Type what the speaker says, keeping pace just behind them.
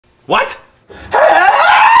What?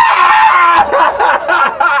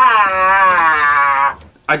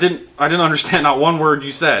 I didn't understand not one word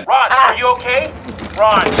you said. Ron, are you okay?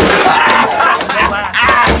 Ron.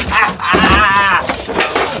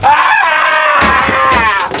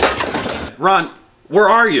 Ron, where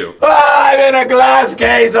are you? I'm in a glass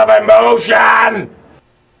case of emotion!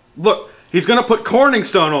 Look, he's gonna put Corning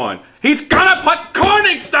Stone on! He's gonna put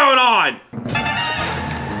Corning Stone on!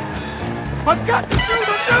 I've got to do the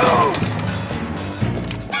news!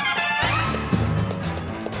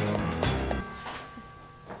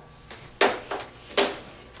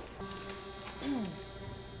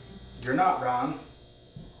 You're not wrong.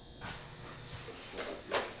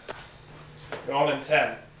 You're on in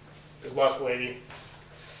 10. Good luck, lady.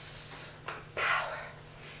 Power.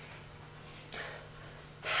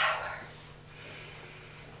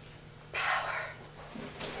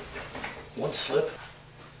 One slip,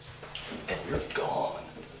 and you're gone.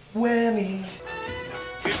 Whammy.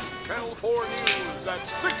 It's Channel 4 News at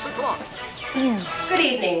 6 o'clock. Good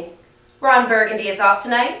evening. Ron Burgundy is off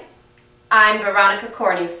tonight. I'm Veronica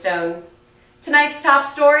Corningstone. Tonight's top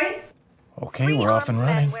story: Okay, we're off and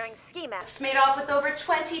running. made off with over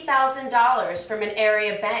 $20,000 from an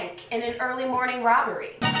area bank in an early morning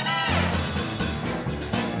robbery.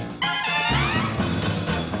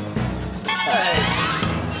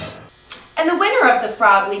 And the winner of the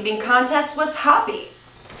frog leaping contest was Hoppy,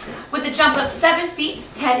 with a jump of 7 feet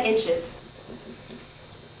 10 inches.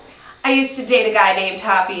 I used to date a guy named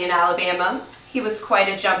Hoppy in Alabama. He was quite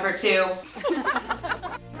a jumper too.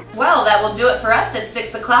 Well, that will do it for us at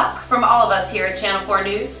 6 o'clock. From all of us here at Channel 4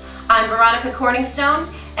 News, I'm Veronica Corningstone,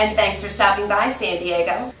 and thanks for stopping by, San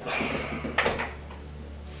Diego.